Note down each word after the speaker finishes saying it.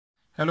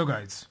Hello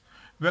guys,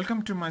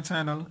 welcome to my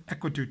channel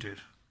accotutor.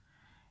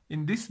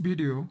 In this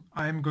video,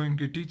 I am going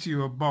to teach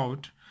you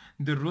about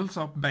the rules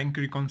of bank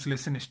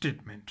reconciliation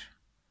statement.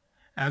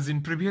 As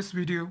in previous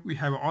video, we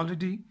have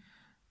already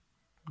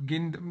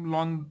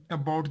learned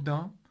about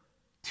the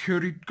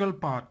theoretical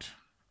part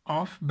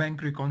of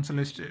bank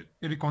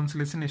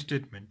reconciliation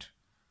statement.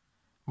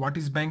 What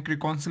is bank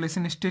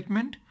reconciliation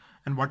statement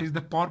and what is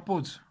the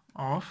purpose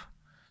of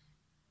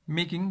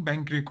making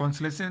bank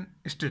reconciliation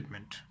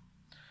statement,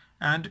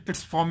 and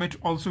its format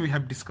also we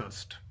have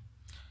discussed.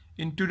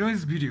 In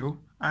today's video,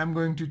 I am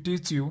going to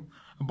teach you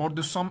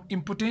about some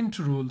important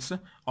rules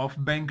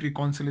of bank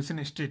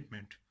reconciliation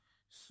statement.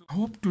 So I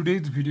hope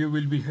today's video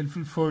will be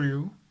helpful for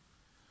you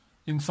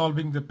in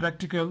solving the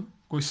practical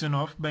question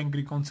of bank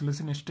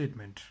reconciliation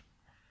statement.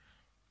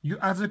 यो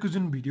आजको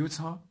जुन video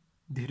छ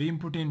धेरै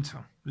important छ,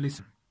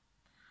 listen.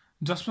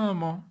 जसमा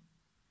म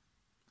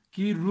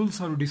केही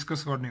रुल्सहरु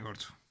discuss गर्ने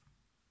गर्छु।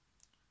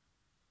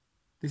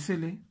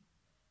 त्यसैले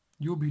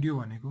यो भिडियो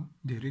भनेको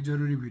धेरै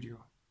जरुरी भिडियो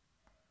हो।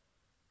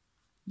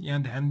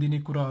 यहाँ ध्यान दिने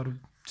कुराहरु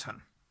छन्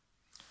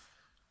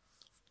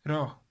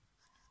र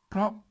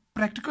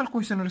प्र्याक्टिकल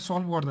क्वेशनहरु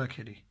सल्भ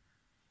गर्दाखेरि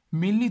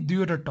मेनली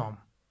दुईवटा टर्म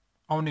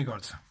आउने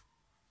गर्छ।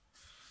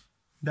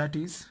 That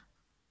is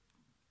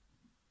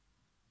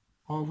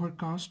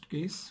overcast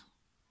case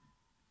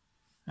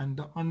and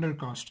the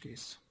undercast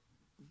case.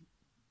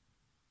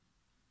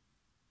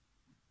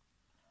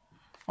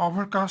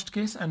 Overcast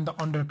case and the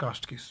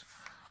undercast case.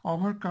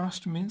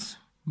 Overcast means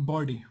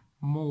body,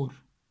 more.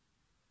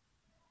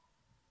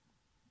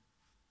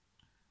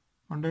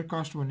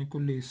 Undercast भनेको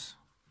less.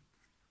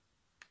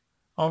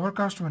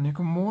 Overcast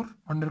भनेको more,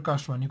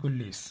 undercast भनेको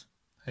less.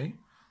 है,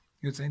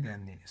 यो चाहिँ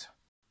ध्यान दिने छ।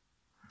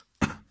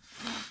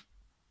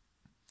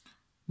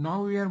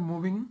 Now we are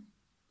moving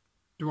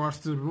towards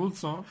the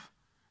rules of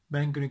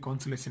bank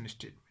reconciliation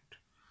statement.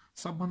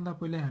 सबभन्दा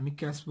पहिले हामी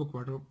क्याश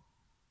बुकबाट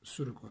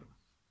सुरु गरौँ।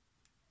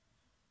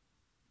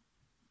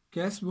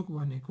 क्याश बुक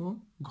भनेको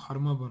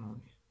घरमा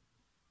बनाउने।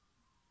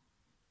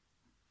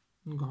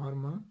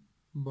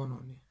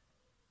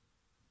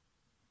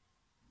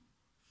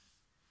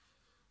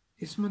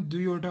 यसमा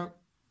दुईवटा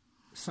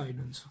साइड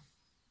हुन्छ,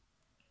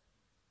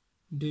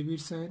 डेबिट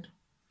साइड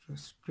र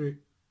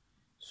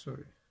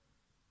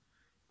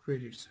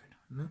क्रेडिट साइड,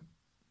 हैन?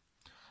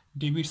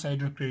 डेबिट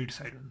साइड र क्रेडिट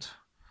साइड हुन्छ।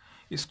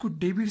 यसको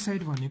डेबिट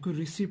साइड भनेको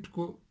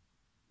रिसिप्टको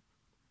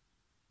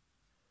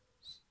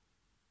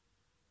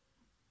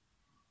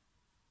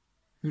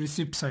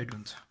रिसिप्ट साइड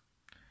हुन्छ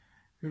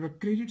र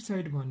क्रेडिट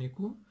साइड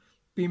भनेको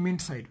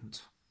पेमेन्ट साइड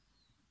हुन्छ।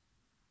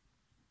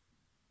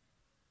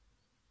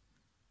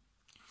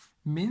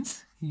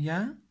 मीन्स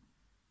यहाँ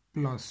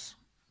प्लस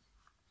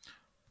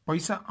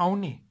पैसा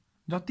आउने,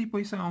 जति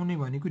पैसा आउने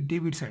भनेको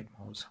डेबिट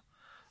साइडमा आउँछ,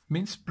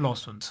 मीन्स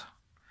प्लस हुन्छ,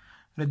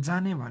 र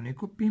जाने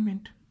भनेको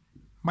पेमेन्ट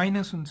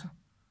माइनस हुन्छ।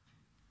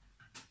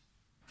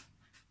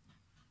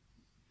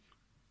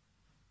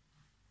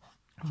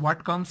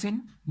 What comes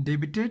in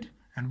debited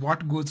and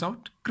what goes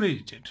out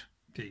credited,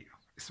 त्यही हो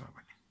यसमा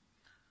पनि।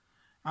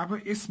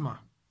 अब यसमा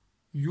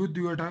यो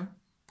दुईवटा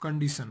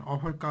कन्डिसन,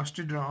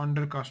 ओभरकास्टेड र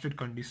अन्डरकास्टेड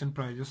कन्डिसन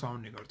प्राय जसो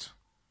आउने गर्छ।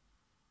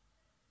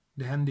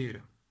 ध्यान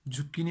दिएर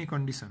झुक्किने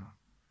कन्डिसन हो।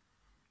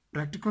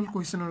 प्र्याक्टिकल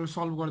क्वेशनहरु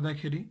सल्भ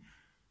गर्दाखेरि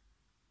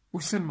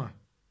क्वेशनमा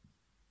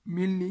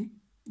मेनली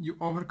यो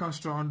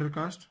ओभरकास्ट र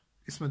अन्डरकास्ट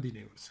यसमा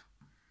दिने गर्छ।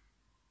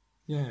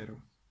 यहाँ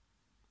हेरौँ,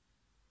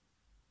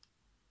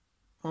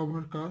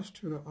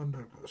 ओभरकास्ट र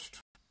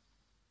अन्डरकास्ट।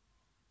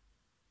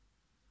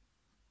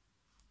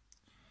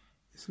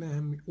 यसलाई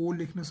हामी ओ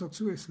लेख्न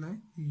सक्छौं,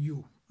 यसलाई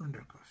यू,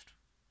 अन्डरकास्ट।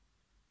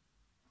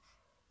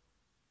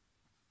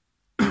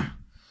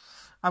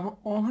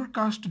 अब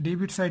ओभरकास्ट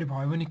डेबिट साइड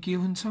भयो भने के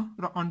हुन्छ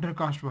र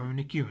अन्डरकास्ट भयो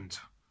भने के हुन्छ,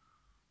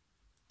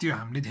 त्यो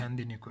हामीले ध्यान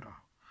दिने कुरा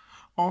हो।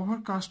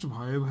 ओभरकास्ट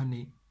भयो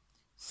भने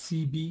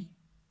सीबी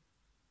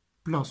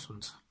प्लस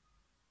हुन्छ,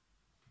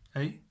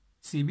 है,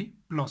 सीबी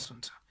प्लस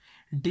हुन्छ।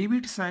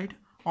 डेबिट साइड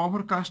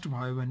ओभरकास्ट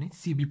भयो भने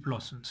सीबी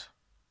प्लस हुन्छ।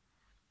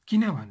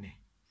 किनभने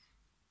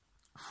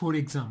फर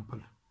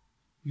एक्जाम्पल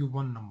यो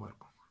 1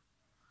 नम्बरको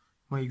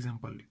म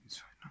एक्जाम्पल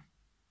लिन्छु, हैन?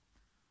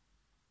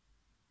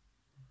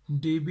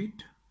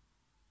 Debit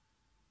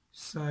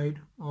side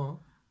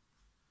of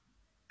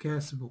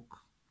cash book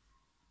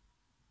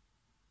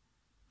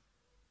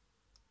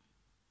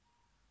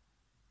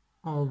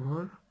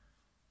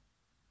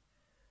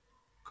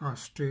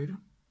overcasted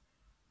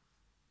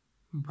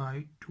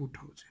by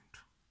 2000।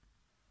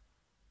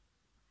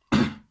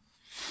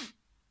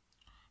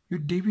 यो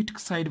डेबिट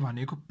साइड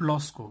भनेको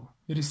प्लस को,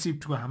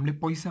 रिसिप्ट को, हामीले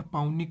पैसा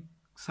पाउने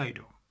साइड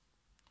हो।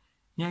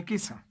 यहाँ के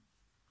छ,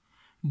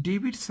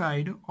 debit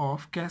side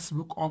of cash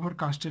book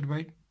ओभरकास्टेड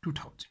by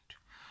 2000।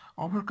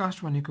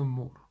 ओभरकास्ट भनेको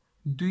मोर,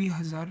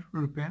 2000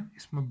 रुपैयाँ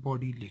यसमा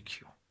बढी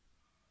लेख्यो,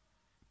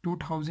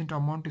 2000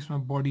 अमाउन्ट यसमा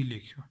बढी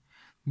लेख्यो,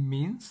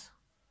 मीन्स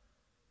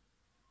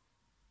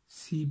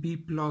सीबी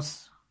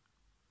प्लस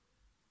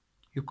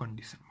यो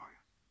कन्डिसन भयो।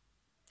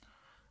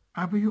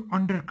 अब यो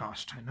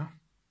अन्डरकास्ट, हैन,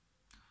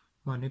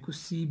 भनेको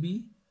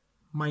सीबी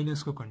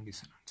माइनस को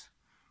कन्डिसन हुन्छ।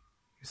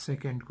 यो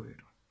सेकेन्ड को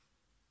हेरौँ,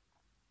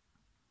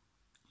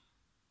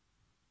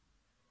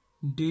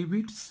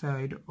 debit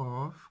side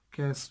of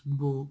cash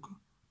book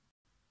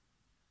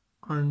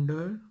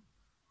under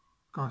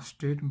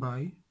casted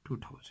by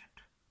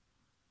 2000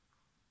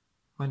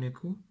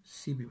 भनेको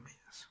सीबी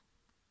माइनस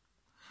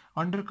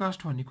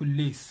अंडरकास्ट भनेको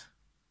लेस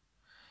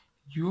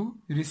यो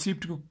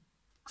रिसिप्टको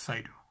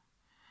साइड हो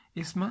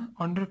यसमा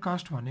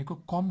अंडरकास्ट भनेको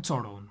कम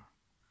चढाउनु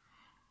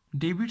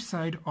debit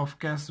side of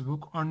cash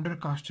book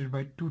undercasted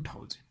by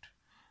 2000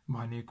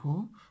 भनेको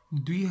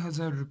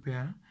 2000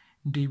 रुपैयाँ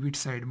डेबिट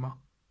साइडमा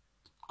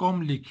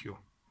कम लेखियो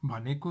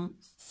भनेको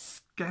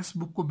क्यास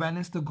बुकको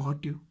ब्यालेन्स त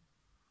घट्यो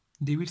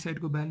डेबिट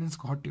साइडको ब्यालेन्स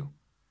घट्यो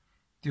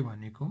त्यो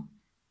भनेको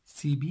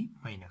सीबी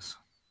माइनस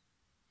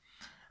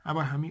अब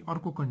हामी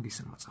अर्को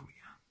कन्डिसनमा छौँ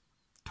यहाँ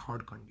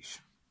थर्ड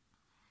कन्डिसन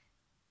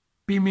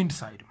पेमेन्ट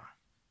साइडमा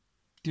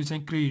त्यो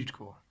चाहिँ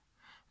क्रेडिटको हो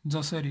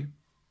जसरी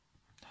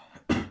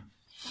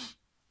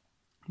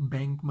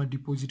ब्याङ्कमा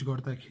डिपोजिट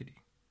गर्दाखेरि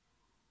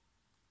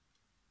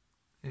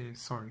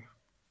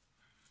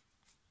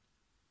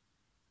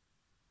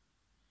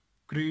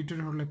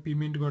क्रेडिटरहरूलाई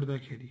पेमेन्ट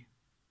गर्दाखेरि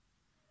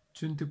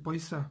जुन त्यो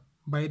पैसा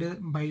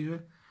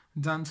बाहिर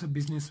जान्छ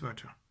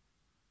बिजनेसबाट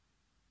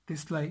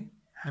त्यसलाई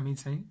हामी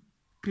चाहिँ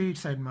क्रेडिट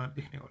साइडमा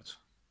लेख्ने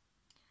गर्छौँ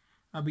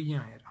अब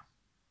यहाँ हेर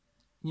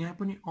यहाँ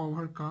पनि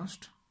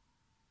ओभरकास्ट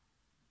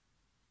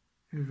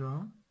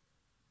र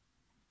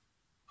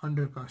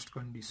अंडरकास्ट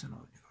कन्डिसन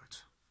आउने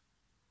गर्छ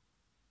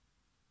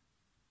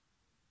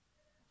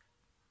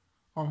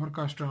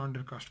ओभरकास्ट र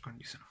अंडरकास्ट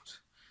कन्डिसन आउँछ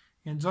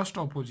यहाँ जस्ट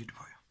अपोजिट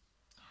भयो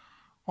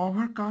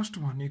ओभरकास्ट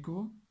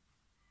भनेको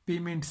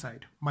पेमेन्ट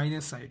साइड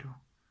माइनस साइड हो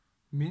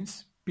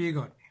मिन्स पे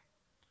गर्ने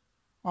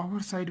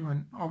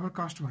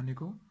ओभरकास्ट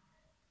भनेको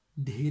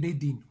धेरै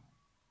दिन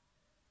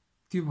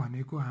त्यो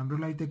भनेको हाम्रो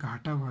लागि त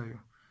घाटा भयो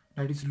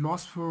that is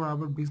loss for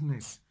our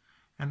business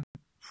and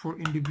for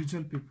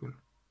individual people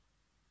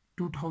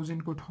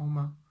 2000 को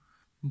ठाउँमा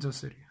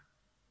जसरी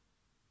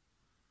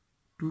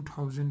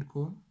 2000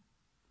 को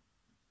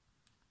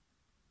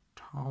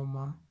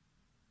ठाउँमा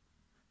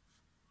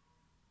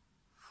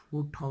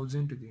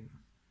 4000 दिनु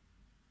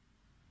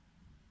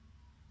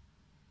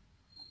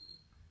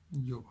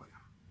यो भयो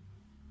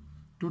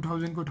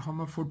 2000 को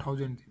ठाउँमा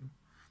 4000 दिनु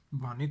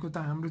भनेको त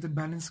हाम्रो त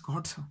ब्यालेन्स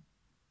घट्छ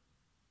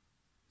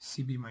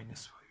सीबी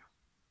माइनस भयो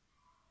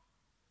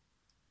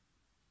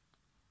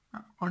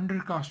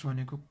अंडरकास्ट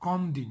भनेको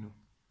कम दिनु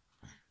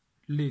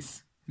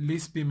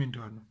लेस पेमेन्ट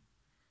गर्नु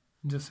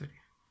जसरी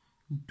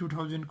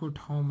 2000 को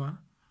ठाउँमा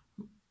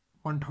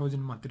 1000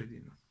 मात्र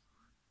दिनु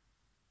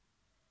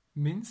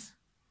मिन्स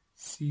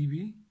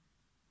सीबी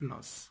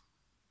प्लस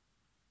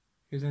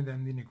यो चाहिँ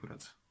ध्यान दिने कुरा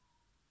छ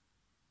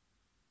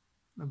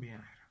अब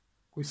यहाँ हेर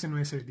क्वेसनमा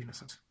यसरी दिन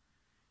सक्छ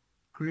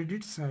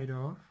credit side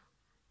of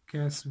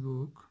cash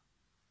book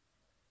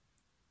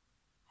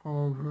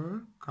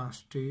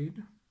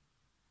ओभरकास्टेड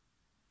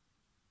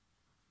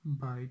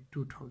by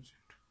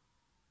 2000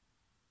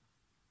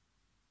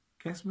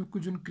 cash book को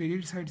जुन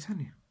क्रेडिट साइड छ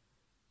नि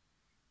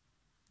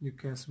यो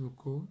क्यास बुक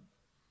को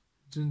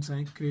जुन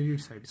चाहिँ क्रेडिट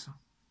साइड छ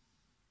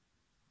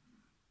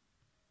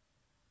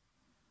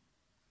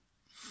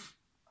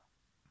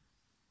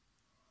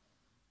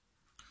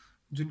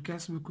जुन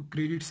क्यास बुक को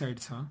क्रेडिट साइड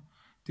छ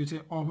त्यो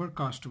चाहिँ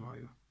ओभरकास्ट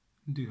भयो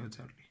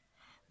 2000 ले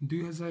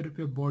 2000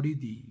 रुपैयाँ बढी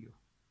दिइयो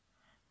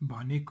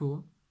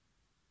भनेको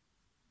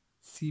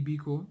सीबी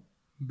को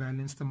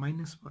ब्यालेन्स त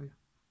माइनस भयो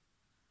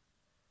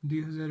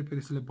 2000 रुपैयाँ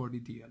त्यसलाई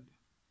बढी दिइहाल्यो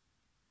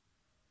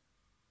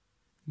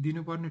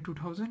दिनुपर्ने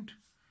 2000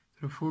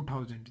 र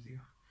 4000 दियो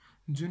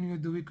जुन यो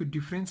दुवैको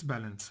डिफरेन्स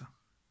ब्यालेन्स छ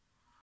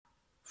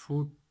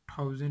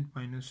 4000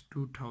 माइनस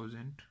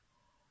 2000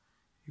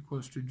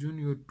 इक्वल्स टु जुन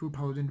यो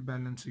 2000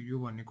 ब्यालेन्स यो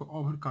भनेको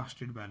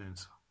ओभरकास्टेड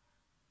ब्यालेन्स हो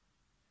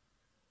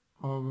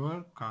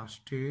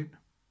ओभरकास्टेड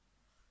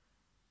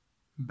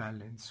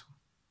ब्यालेन्स हो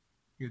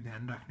यो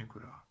ध्यान राख्ने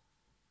कुरा हो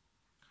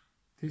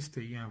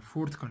त्यस्तै यहाँ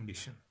fourth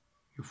condition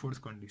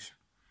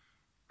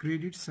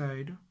credit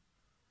side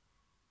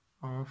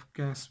of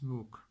cash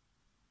book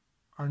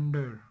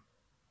under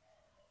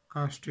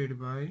casted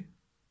by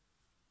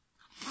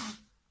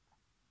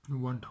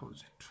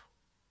 1000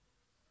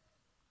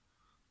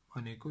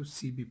 भनेको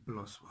सीबी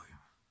प्लस भयो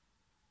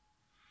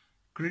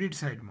क्रेडिट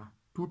साइडमा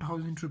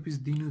 2000 रुपीस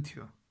दिनु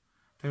थियो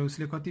तर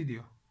उसले कति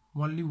दियो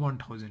ओन्ली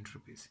 1000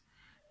 रुपीस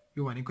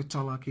यो भनेको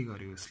चलाकी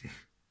गर्यो उसले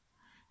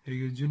र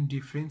यो जुन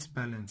डिफरेन्स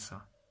ब्यालेन्स छ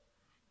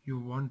यो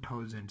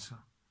 1000 छ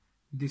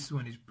this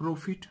one is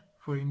profit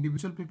for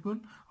individual people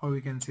or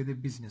we can say the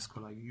business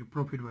को लागि यो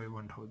profit भयो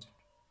 1000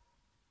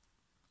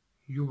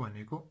 यो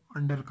भनेको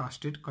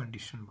undercasted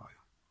condition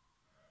भयो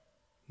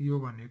यो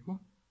भनेको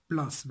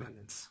प्लस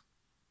ब्यालेन्स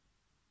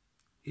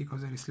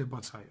 1000 यसले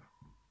बचायो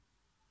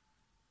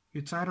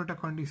यो चारवटा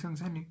कन्डिसन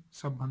छ नि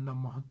सबभन्दा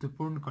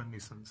महत्त्वपूर्ण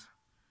कन्डिसन छ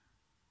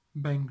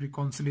बैंक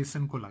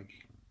रिकन्सिलिएसन को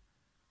लागि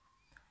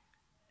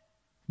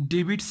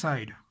debit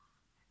side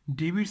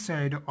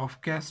of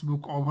cash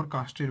book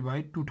ओभरकास्टेड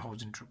by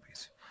 2000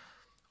 rupees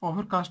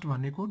ओभरकास्ट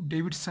भनेको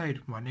डेबिट साइड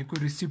भनेको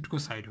रिसिप्ट को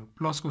साइड हो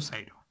प्लस को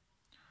साइड हो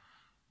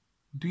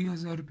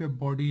 2000 रुपैयाँ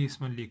बढी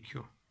यसमा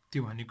लेख्यो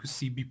त्यो भनेको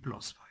सीबी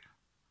प्लस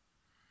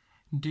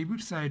भयो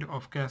debit side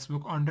of cash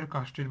book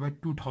अन्डरकास्टेड by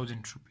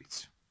 2000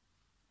 rupees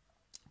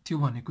त्यो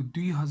भनेको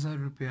 2000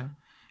 रुपियाँ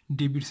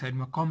डेबिट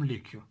साइडमा कम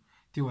लेख्यो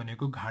त्यो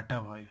भनेको घाटा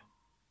भयो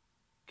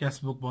क्यास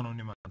बुक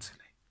बनाउने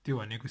मान्छेलाई त्यो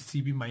भनेको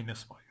सिबी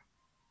माइनस भयो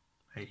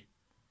है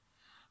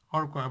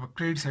अर्को अब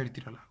क्रेडिट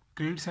साइडतिर ल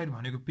क्रेडिट साइड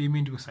भनेको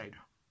पेमेन्टको साइड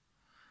हो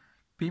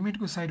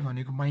पेमेन्टको साइड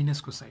भनेको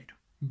माइनसको साइड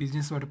हो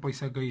बिजनेसबाट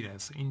पैसा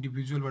गइरहेछ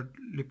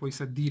इन्डिभिजुअलले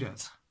पैसा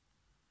दिइरहेछ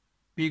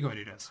पे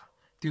गरिरहेछ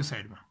त्यो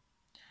साइडमा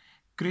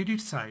credit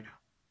side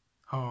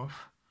of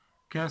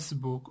cash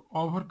book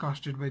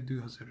ओभरकास्टेड by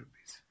 2000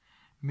 rupees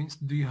means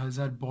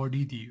 2000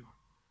 बढी दियो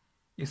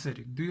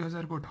यसरी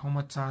 2000 को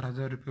ठाउँमा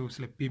 4000 रुपियाँ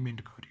उसले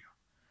पेमेन्ट गर्यो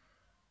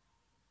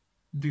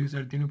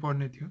 2000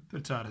 दिनुपर्ने थियो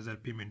तर 4000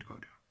 पेमेन्ट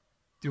गर्यो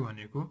त्यो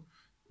भनेको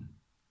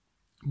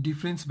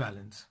difference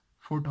balance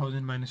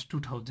 4000 minus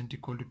 2000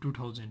 equal to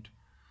 2000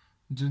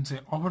 जुन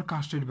चाहिँ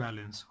ओभरकास्टेड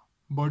ब्यालेन्स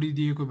हो बढी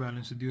दिएको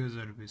ब्यालेन्स हो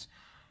 2000 रुपिस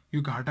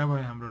यो घाटा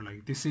भयो हाम्रो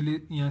लागि त्यसैले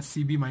यहाँ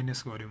सिबी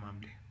माइनस गर्यौँ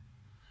हामीले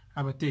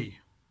अब त्यही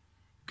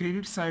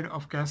credit side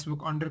of cash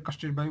book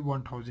अन्डरकास्टेड by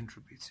 1000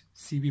 rupees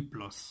CV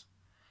plus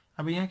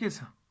अब यहाँ के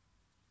छ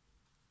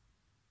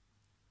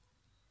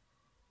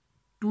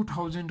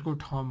 2000 को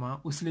ठाउँमा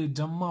उसले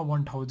जम्मा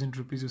 1000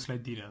 रुपिज उसलाई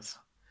दिइरहेछ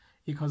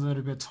 1000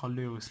 रुपियाँ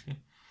छल्यो उसले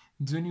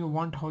जुन यो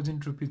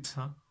 1000 रुपिज छ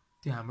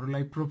त्यो हाम्रो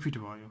लागि प्रफिट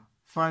भयो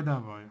फाइदा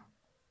भयो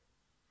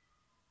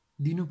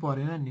दिनु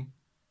परेन नि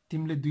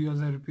तिमीले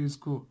 2000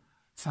 रुपिजको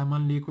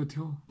सामान लिएको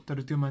थियो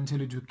तर त्यो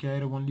मान्छेले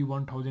झुक्क्याएर ओन्ली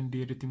 1000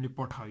 दिएर तिमीले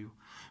पठायो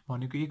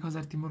भनेको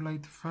 1000 तिम्रो लागि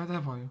त फाइदा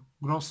भयो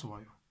ग्रस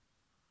भयो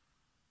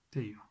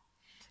त्यही हो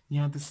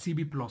यहाँ त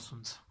सिबी प्लस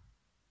हुन्छ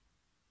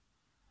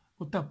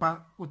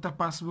उता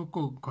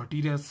पासबुकको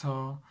घटिरहेछ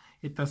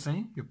यता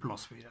चाहिँ यो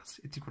प्लस भइरहेछ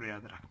यति कुरा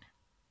याद राख्ने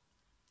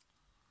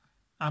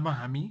अब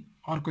हामी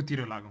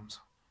अर्कोतिर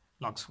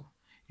लाग्छौँ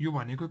यो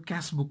भनेको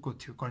क्यास बुकको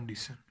थियो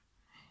कन्डिसन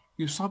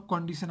यो सब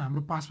कन्डिसन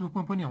हाम्रो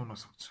पासबुकमा पनि आउन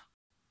सक्छ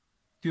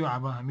त्यो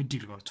अब हामी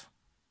डिल गर्छौँ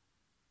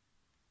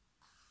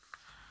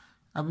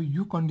अब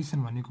यो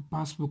कन्डिसन भनेको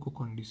पासबुकको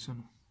कन्डिसन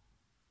हो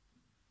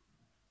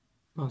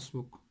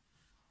पासबुक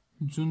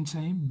जुन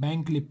चाहिँ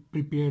ब्याङ्कले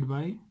प्रिपेयर्ड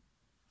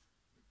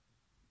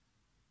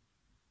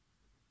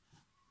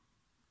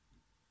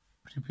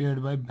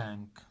बाई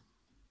ब्याङ्क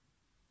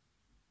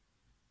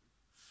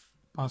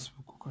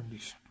पासबुकको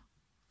कन्डिसन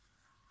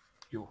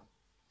यो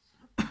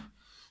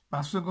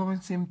पासबुकको पनि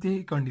सेम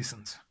त्यही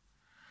कन्डिसन छ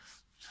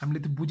हामीले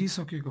त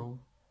बुझिसकेको हो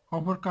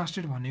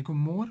ओभरकास्टेड भनेको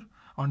मोर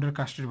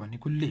अन्डरकास्टेड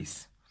भनेको लेस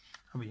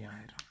अब यहाँ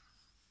हेर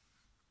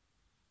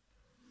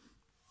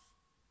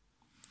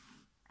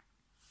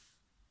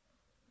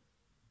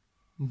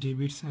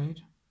डेबिट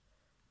साइड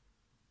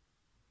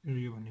र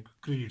यो भनेको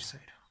क्रेडिट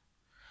साइड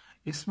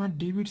यसमा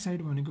डेबिट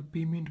साइड भनेको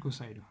पेमेन्टको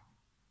साइड हो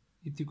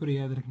यति कुरा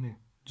याद राख्ने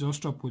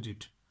जस्ट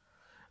अपोजिट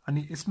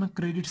अनि यसमा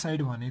क्रेडिट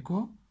साइड भनेको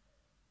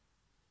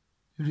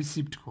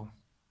रिसिप्टको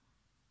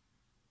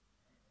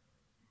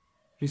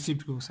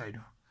साइड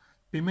हो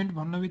पेमेन्ट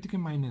भन्न बित्तिकै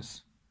माइनस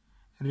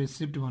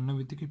रिसिप्ट भन्न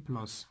बित्तिकै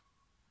प्लस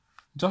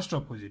जस्ट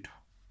अपोजिट हो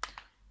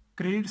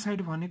क्रेडिट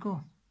साइड भनेको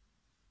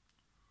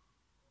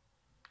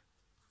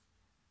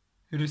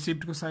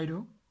रिसिप्टको साइड हो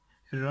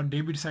र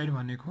डेबिट साइड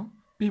भनेको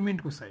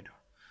पेमेन्टको साइड हो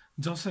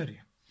जसरी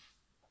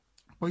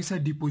पैसा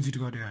डिपोजिट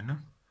गर्यो हैन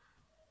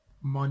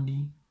मनी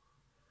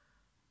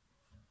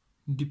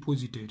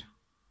डिपोजिटेड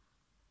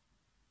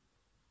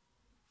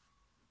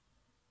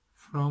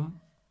फ्रम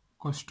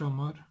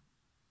कस्टमर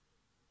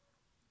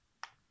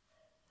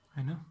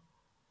हैन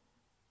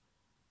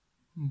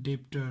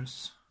debtors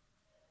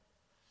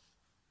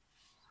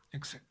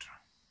etcetera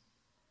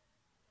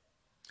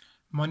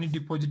money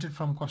deposited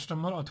from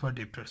customer अथवा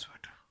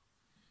डेब्टर्सबाट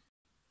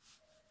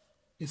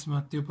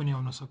यसमा त्यो पनि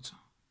आउन सक्छ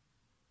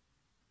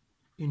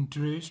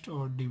interest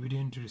or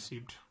dividend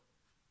received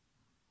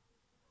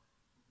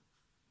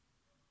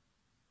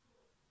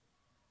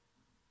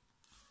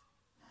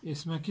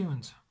यसमा के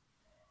हुन्छ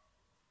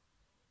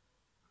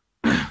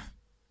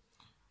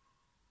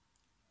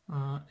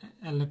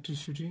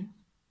electricity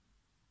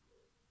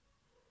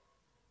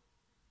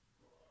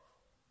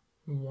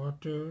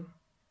water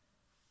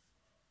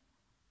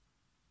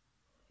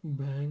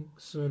bank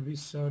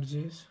service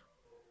charges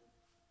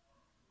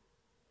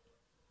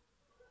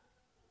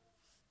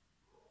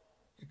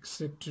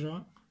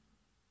etc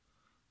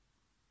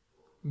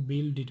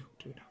bill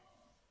deducted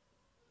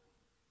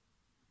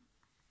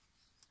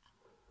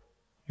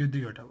यो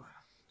दुईवटा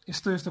भयो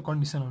यस्तो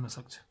कन्डिसन हुन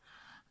सक्छ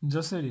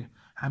जसरी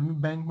हामी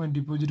ब्याङ्कमा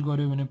डिपोजिट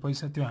गर्यो भने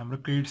पैसा त्यो हाम्रो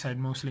क्रेडिट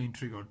साइडमा उसले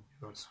इन्ट्री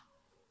गर्छ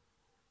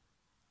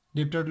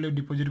डेब्टरले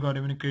डिपोजिट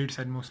गर्यो भने क्रेडिट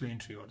साइडमा उसले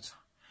इन्ट्री गर्छ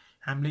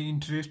हामीले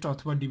इन्ट्रेस्ट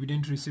अथवा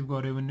डिभिडेन्ड रिसिभ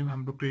गर्यो भने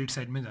हाम्रो क्रेडिट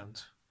साइडमै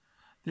जान्छ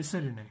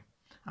त्यसरी नै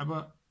अब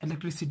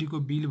इलेक्ट्रिसिटीको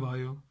बिल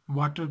भयो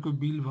वाटरको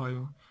बिल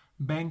भयो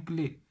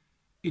ब्याङ्कले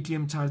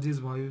एटीएम चार्जेस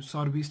भयो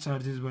सर्भिस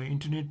चार्जेस भयो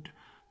इन्टरनेट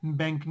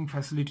ब्याङ्किङ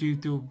फेसिलिटी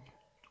त्यो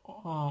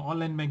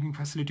अनलाइन ब्याङ्किङ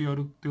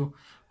फेसिलिटीहरू त्यो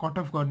कट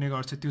अफ गर्ने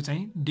गर्छ त्यो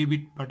चाहिँ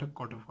डेबिटबाट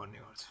कट अफ गर्ने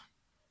गर्छ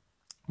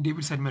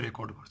डेबिट साइडमा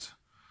रेकर्ड गर्छ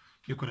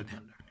यो कुरा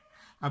ध्यान राख्ने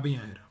अब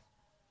यहाँ हेर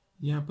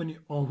यहाँ पनि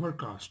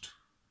ओभरकास्ट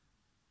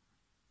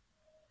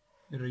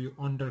र यो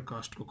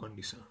अंडरकास्ट को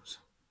कन्डिसन हुन्छ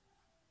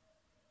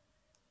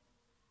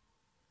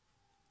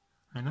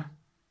हैन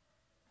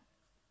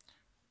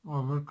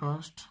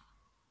ओभरकास्ट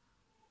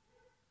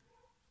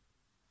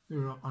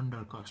र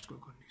अंडरकास्ट को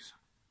condition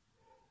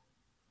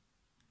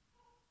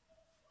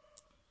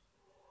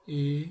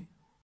A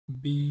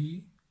B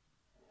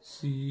C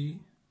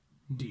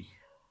D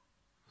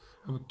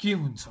अब के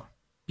हुन्छ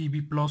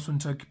PB प्लस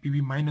हुन्छ कि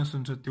PB माइनस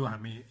हुन्छ त्यो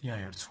हामी यहाँ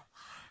हेर्छौं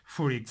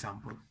फर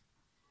एक्जाम्पल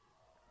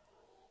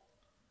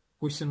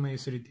क्वेशनमा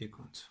यसरी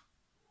दिएको हुन्छ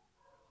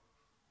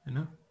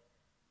हैन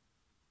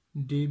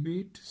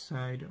debit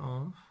side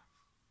of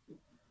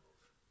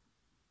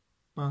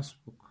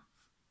passbook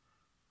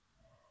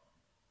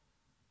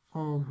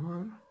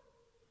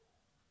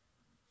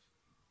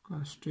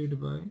overcasted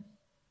by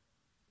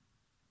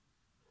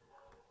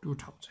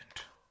 2000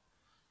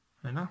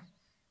 हैन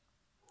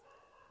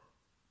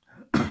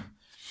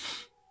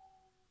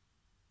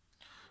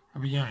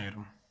अब यहाँ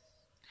हेरौं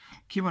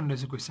के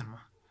भनिरहेछ क्वेशनमा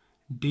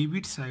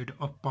डेबिट साइड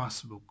अफ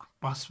पासबुक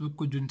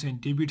को जुन चाहिँ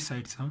डेबिट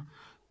साइड छ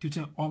त्यो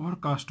चाहिँ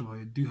ओभरकास्ट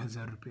भयो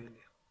 2000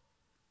 रुपैयाँले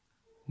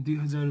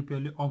 2000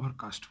 रुपैयाँले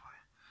ओभरकास्ट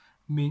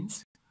भयो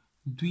मीन्स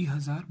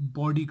 2000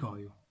 बढी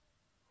गयो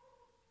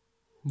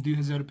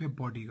 2000 रुपैयाँ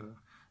बढी गयो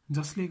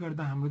जसले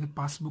गर्दा हाम्रो त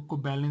पासबुक को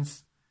ब्यालेन्स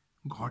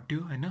घट्यो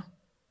हैन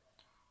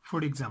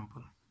फर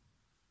एक्जाम्पल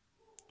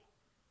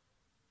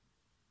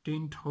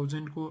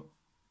 10,000 को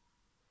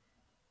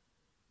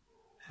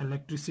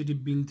इलेक्ट्रिसिटी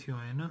बिल थियो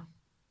हैन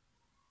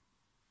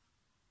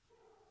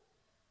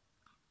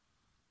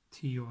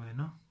थियो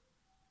हैन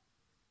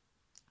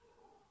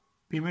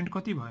पेमेन्ट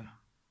कति भयो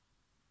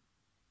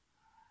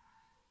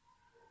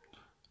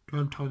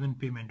 12,000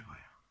 पेमेन्ट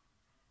भयो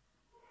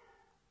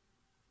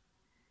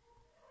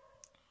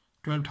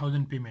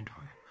 12,000 पेमेन्ट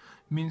भयो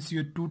मीन्स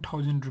यो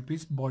 2,000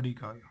 रुपैयाँ बढी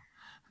गयो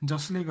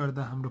जसले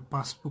गर्दा हाम्रो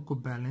पासबुक को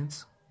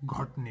ब्यालेन्स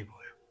घट्ने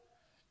भयो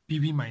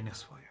पीबी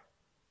माइनस भयो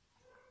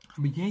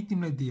अब यही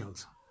तिमीलाई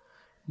दिइहाल्छ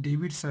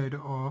debit side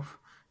of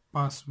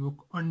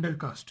passbook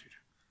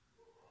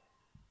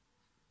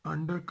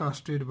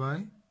undercasted bye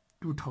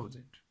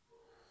 2000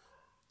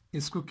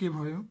 यसको के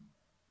भयो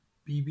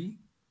पीबी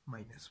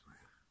माइनस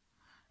भयो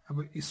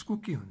अब यसको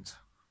के हुन्छ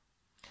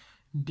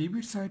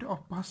debit side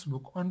of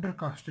passbook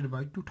undercasted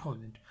bye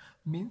 2000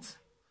 means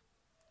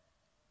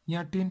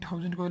यहाँ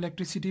 10,000 को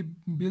इलेक्ट्रिसिटी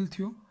बिल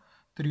थियो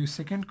तर यो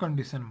सेकेन्ड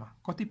कन्डिसनमा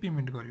कति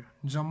पेमेन्ट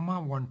गर्यो जम्मा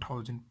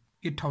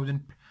 8,000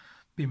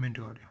 पेमेन्ट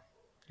गर्यो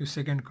यो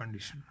सेकेन्ड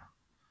कन्डिसनमा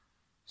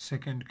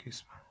सेकेन्ड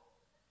केसमा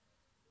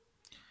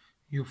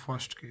यो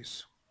फर्स्ट केस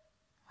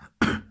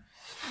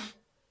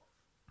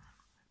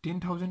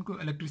 10,000 को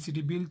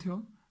इलेक्ट्रिसिटी बिल थियो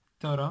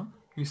तर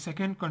यो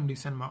सेकेन्ड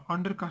कन्डिसनमा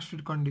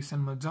अंडरकास्टेड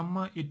कन्डिसनमा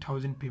जम्मा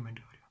 8,000 पेमेन्ट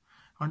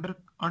गर्यो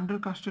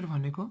अंडरकास्टेड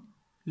भनेको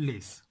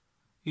लेस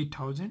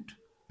 8,000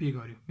 पे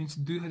गर्यो मीन्स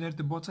 2000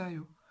 त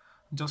बचायो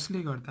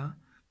जसले गर्दा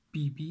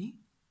पीबी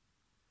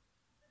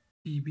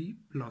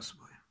प्लस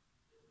भयो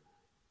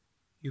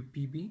यो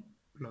पीबी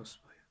प्लस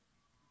भयो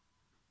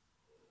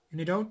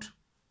any doubt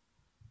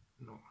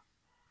no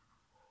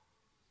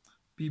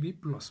PB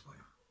plus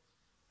भयो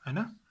हैन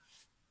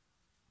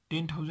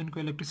 10,000 को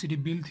इलेक्ट्रिसिटी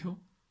बिल थियो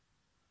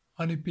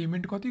अनि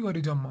पेमेन्ट कति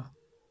गर्यो जम्मा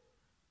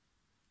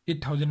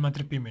 8,000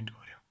 मात्र पेमेन्ट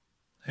गर्यो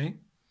है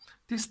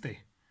त्यस्तै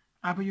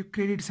अब यो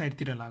क्रेडिट साइड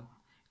तिर लागौं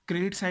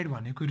क्रेडिट साइड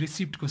भनेको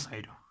रिसिप्ट को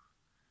साइड हो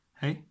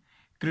है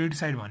क्रेडिट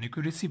साइड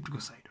भनेको रिसिप्ट को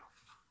साइड हो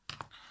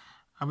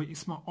अब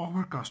यसमा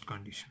ओभरकास्ट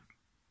condition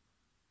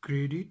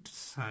credit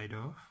side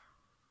of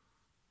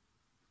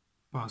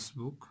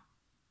passbook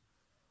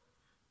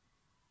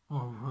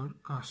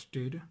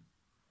ओभरकास्टेड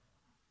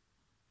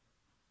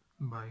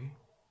bye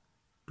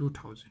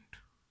 2000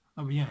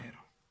 अब यहाँ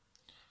हेरौं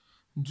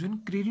जुन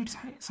क्रेडिट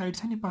साइड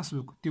छ नि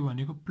पासबुक त्यो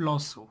भनेको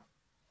प्लस हो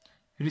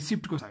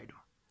रिसिप्ट को साइड हो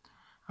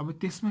अब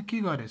त्यसमा के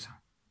गरेछ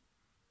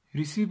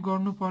रिसिभ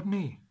गर्नु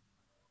पर्ने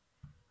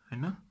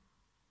हैन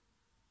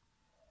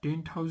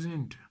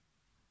 10,000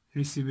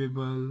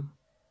 रिसिभेबल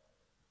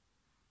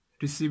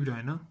रिसिभड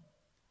हैन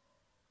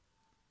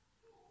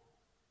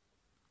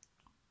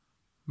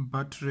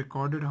but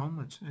recorded how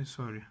much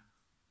sorry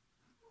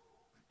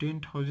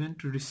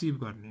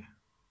 10,000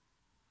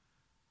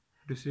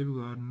 receive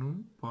गर्नु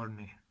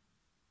पर्ने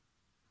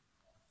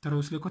तर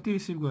उसले कति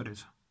रिसिभ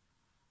गरेछ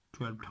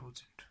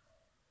 12,000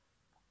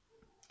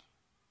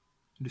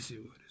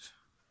 रिसिभ गरेछ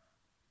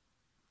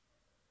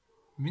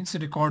मीन्स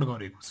रेकर्ड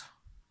गरेको छ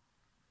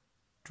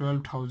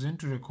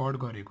 12,000 रेकर्ड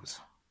गरेको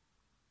छ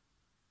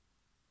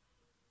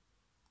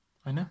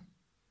हैन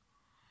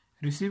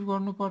रिसिभ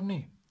गर्नु पर्ने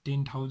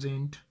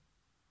 10,000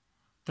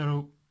 तर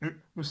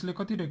उसले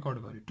कति रेकर्ड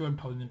गर्यो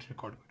 12,000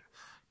 रेकर्ड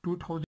गर्यो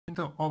 2,000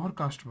 त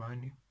ओभरकास्ट भयो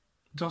नि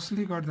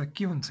जसले गर्दा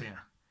के हुन्छ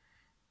यहाँ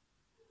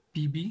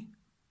पीबी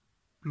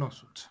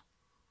प्लस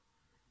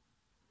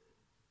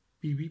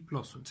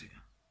हुन्छ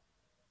यहाँ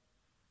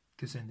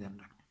त्यसै ध्यान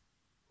राख्नु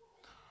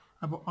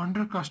अब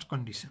अंडरकास्ट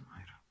कन्डिसन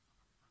हेर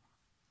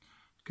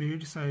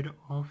credit side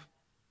of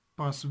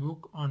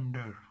passbook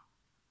under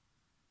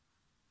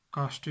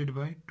casted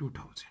bye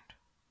 2000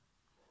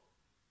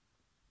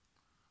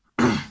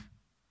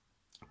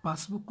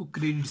 passbook को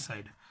क्रेडिट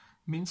साइड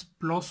मीन्स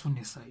प्लस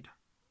हुने साइड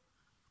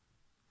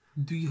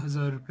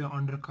 2000 रुपैयाँ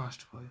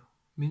अंडरकास्ट भयो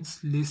मीन्स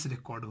लेस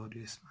रेकर्ड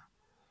गर्यो यसमा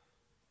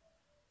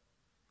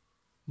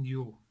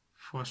यो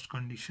फर्स्ट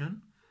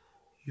कन्डिसन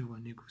यो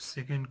भनेको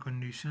सेकेन्ड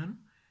कन्डिसन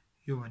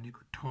यो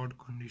भनेको थर्ड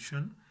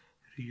कन्डिसन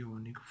र यो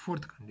भनेको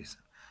फोर्थ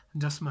कन्डिसन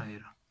जसमा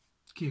हेर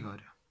के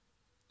गर्यो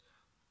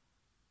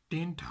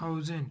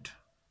 10,000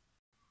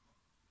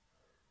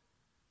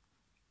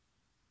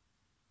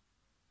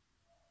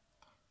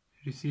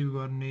 रिसिभ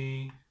गर्ने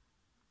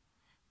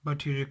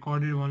but he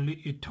recorded only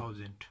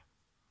 8,000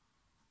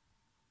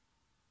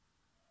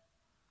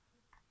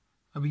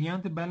 अब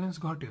यहाँ त ब्यालेन्स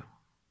घट्यो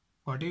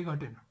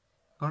घटेन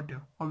घट्यो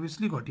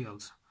अभियसली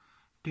घटिहाल्छ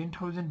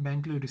 10,000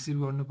 ब्याङ्कले रिसिभ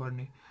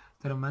गर्नुपर्ने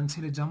तर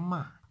मान्छेले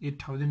जम्मा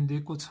 8,000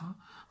 दिएको छ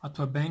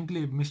अथवा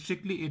ब्याङ्कले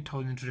मिस्टेकली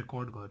 8,000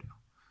 रेकर्ड गर्यो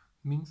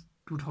मिन्स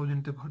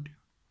 2,000 त घट्यो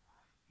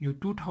यो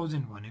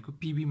 2,000 भनेको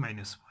पीबी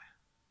माइनस भयो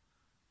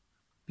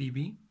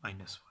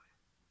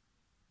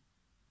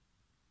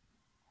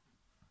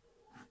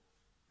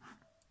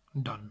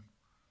डन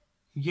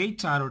यही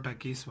चारवटा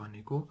केस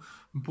भनेको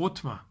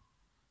बोथमा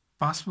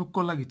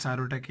पासबुकको लागि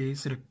चारवटा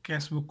केस र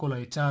क्यासबुकको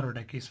लागि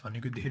चारवटा केस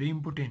भनेको धेरै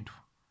इम्पोर्टेन्ट हो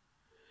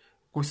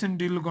क्वेसन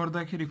डिल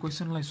गर्दाखेरि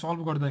क्वेसनलाई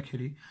सल्भ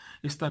गर्दाखेरि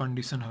यस्ता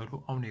कन्डिसनहरू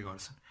आउने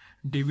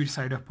गर्छन् डेबिट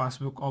साइड अफ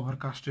पासबुक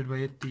ओभरकास्टेड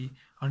भए यति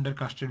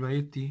अन्डरकास्टेड भए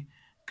यति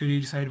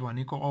क्रेडिट साइड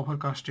भनेको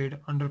ओभरकास्टेड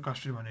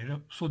अन्डरकास्टेड भनेर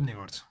सोध्ने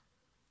गर्छ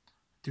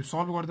त्यो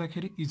सल्भ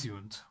गर्दाखेरि इजी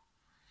हुन्छ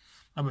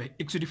अब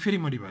एकचोटि फेरि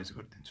म रिभाइज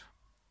गरिदिन्छु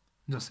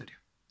जसरी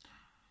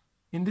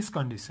In this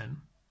condition,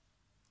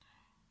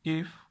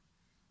 if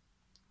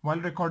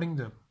while recording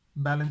the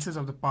balances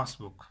of the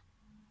passbook,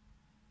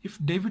 if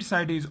debit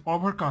side is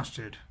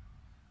overcasted,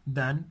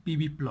 then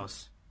PB plus,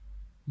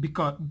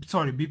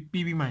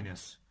 PB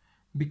minus,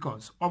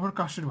 because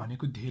overcasted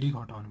भनेको धेरै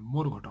घटाउनु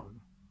मोर घटाउनु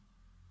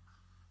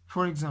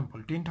फर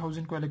एक्जाम्पल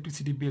 10,000 को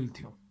इलेक्ट्रिसिटी बिल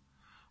थियो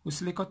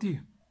उसले कति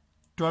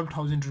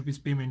 12,000 रुपीज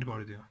पेमेन्ट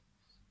गरिदियो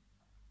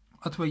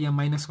अथवा यहाँ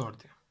माइनस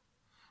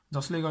गरिदियो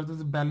जसले गर्दा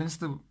ब्यालेन्स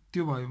त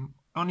त्यो भयो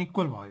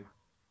अनइक्वल भयो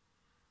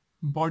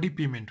बडी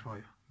पेमेन्ट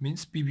भयो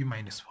मिन्स पीबी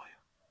माइनस भयो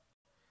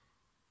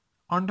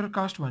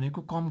अंडरकास्ट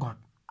भनेको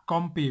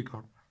कम पे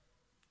गर्नु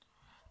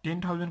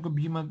 10,000 को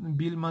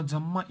बिलमा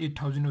जम्मा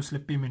 8,000 उसले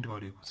पेमेन्ट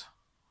गरेको छ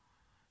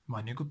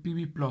भनेको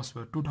पीबी प्लस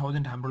भयो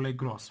 2,000 हाम्रो लागि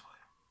ग्रस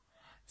भयो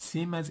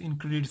same as in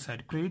credit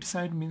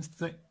side means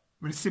the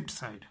receipt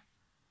side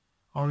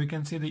or we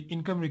can say the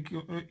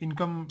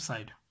income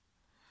side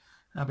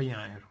अब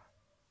यहाँ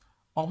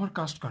हेरौँ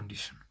ओभरकास्ट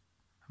कन्डिसन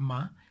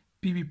मा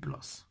पीबी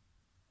प्लस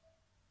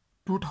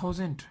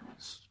 2,000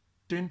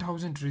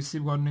 10,000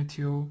 रिसिभ गर्ने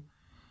थियो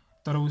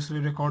तर उसले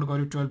रेकर्ड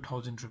गर्यो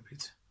 12,000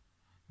 रुपीज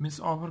मिन्स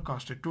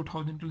ओभरकास्टेड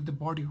 2,000 ले त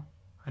बढ्यो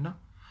हैन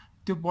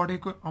त्यो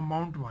बढेको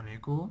अमाउन्ट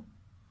भनेको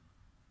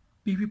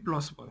पीबी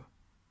प्लस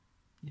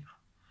भयो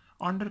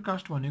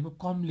अन्डरकास्ट भनेको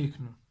कम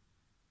लेख्नु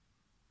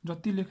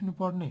जति लेख्नु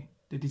पर्ने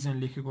त्यति चाहिँ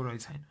लेखेको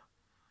रहेछ छैन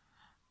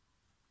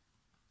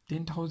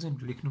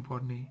 10,000 लेख्नु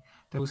पर्ने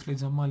तर उसले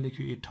जम्मा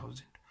लेख्यो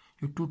 8,000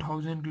 यो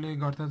 2,000 ले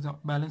गर्दा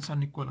ब्यालेन्स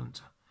अनइक्वल हुन्छ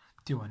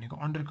त्यो भनेको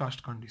अन्डरकास्ट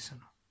कन्डिसन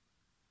हो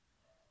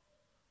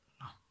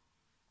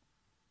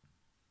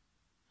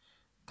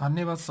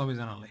धन्यवाद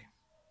सबैजनालाई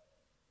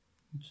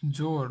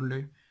जोहरूले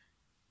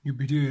यो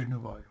भिडियो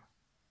हेर्नुभयो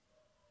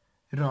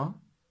र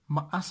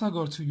म आशा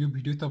गर्छु यो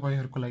भिडियो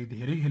तपाईहरुको लागि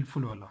धेरै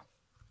हेल्पफुल होला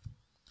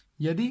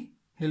यदि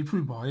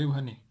हेल्पफुल भयो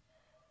भने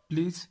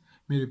प्लिज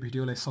मेरो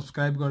भिडियोलाई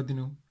सब्स्क्राइब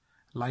गरिदिनु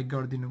लाइक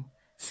गरिदिनु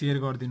शेयर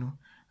गरिदिनु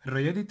र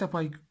यदि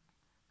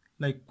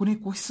तपाईलाई कुनै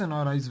क्वेशन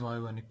अराइज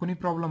भयो भने कुनै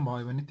प्रब्लम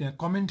भयो भने त्यहाँ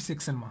कमेन्ट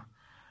सेक्सनमा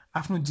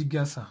आफ्नो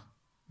जिज्ञासा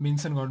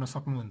मेन्सन गर्न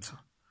सक्नुहुन्छ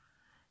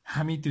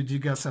हामी त्यो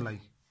जिज्ञासालाई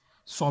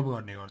सल्भ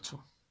गर्ने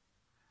गर्छौं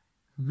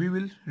we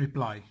will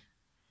reply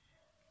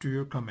to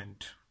your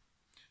comment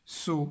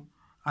so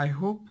I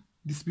hope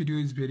this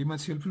video is very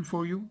much helpful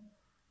for you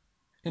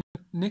in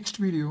next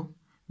video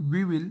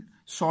we will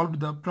solve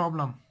the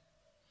problem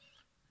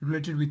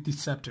related with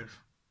this chapter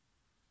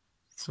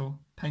so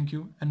thank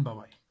you and bye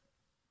bye